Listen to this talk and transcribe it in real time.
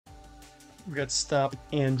We got stop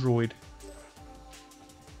Android.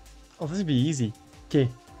 Oh, this would be easy. Okay.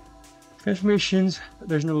 Transformations.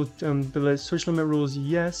 There's no the switch limit rules.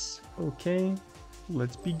 Yes. Okay.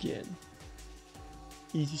 Let's begin.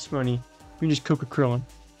 Easy smoney. We can just cook a Krillin.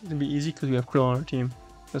 It's gonna be easy because we have Krillin on our team.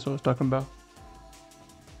 That's what I was talking about.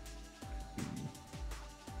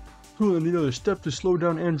 Krillin, the other step to slow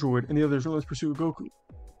down Android, and the others let's pursue Goku.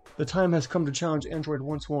 The time has come to challenge Android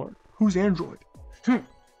once more. Who's Android?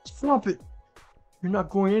 Stop it! You're not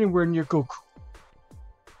going anywhere near Goku.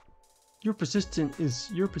 Your persistence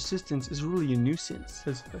is really a nuisance,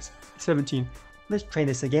 says 17. Let's try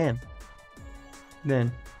this again.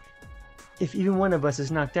 Then, if even one of us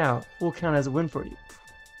is knocked out, we'll count as a win for you.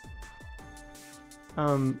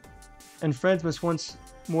 And friends must once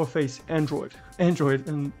more face Android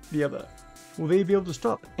and the other. Will they be able to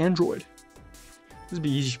stop Android? This would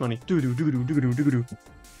be easy money. Doo-doo, doo-doo, doo-doo, doo-doo.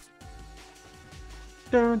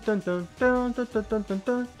 Dun dun dun dun dun dun dun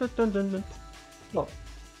dun dun dun dun dun. Oh.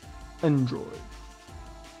 Android.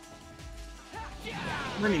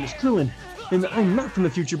 My name is Krillin, and I'm not from the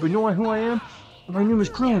future, but you know who I am? My name is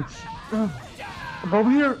Krillin. I'm over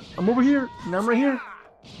here, and I'm right here.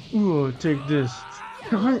 Ooh, take this.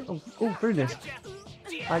 Oh, very nice.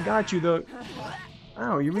 I got you though.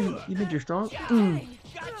 Ow, you think you're strong?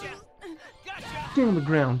 Get on the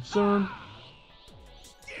ground, son.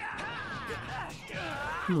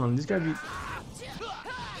 Come on, this gotta be.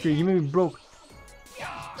 Okay, you made me broke.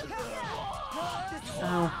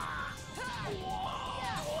 Ow.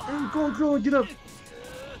 Hey, go, get up.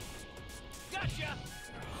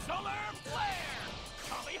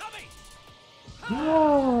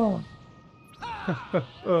 Whoa.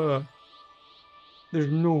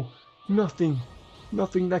 There's nothing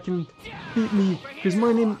that can beat me, because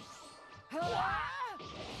my name.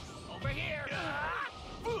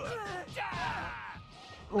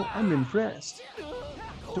 Oh, I'm impressed.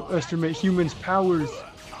 Don't estimate humans' powers.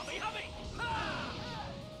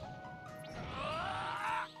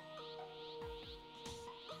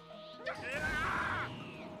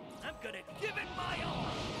 I'm gonna give it my all.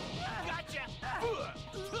 Gotcha.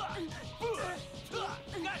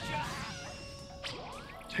 Gotcha.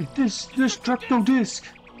 Take this destructo disc.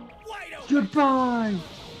 Goodbye.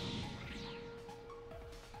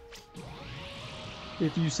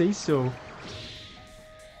 If you say so.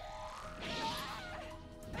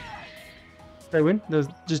 Did I win? Did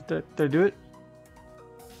I do it?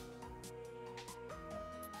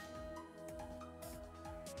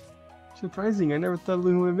 Surprising, I never thought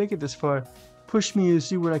Luna would make it this far. Push me to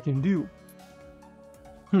see what I can do.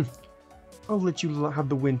 I'll let you have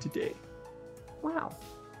the win today. Wow,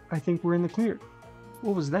 I think we're in the clear.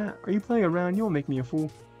 What was that? Are you playing around? You won't make me a fool.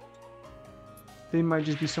 They might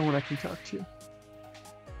just be someone I can talk to.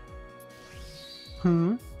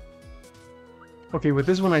 Okay, with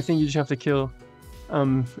this one, I think you just have to kill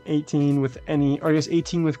 18 with any, or I guess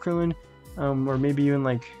 18 with Krillin, or maybe even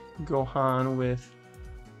like Gohan with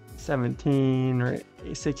 17 or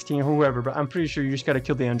 16 or whoever, but I'm pretty sure you just gotta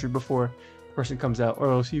kill the Android before the person comes out,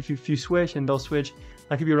 or else if you switch and they'll switch.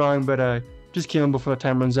 I could be wrong, but just kill them before the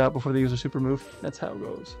time runs out, before they use a super move. That's how it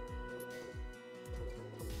goes.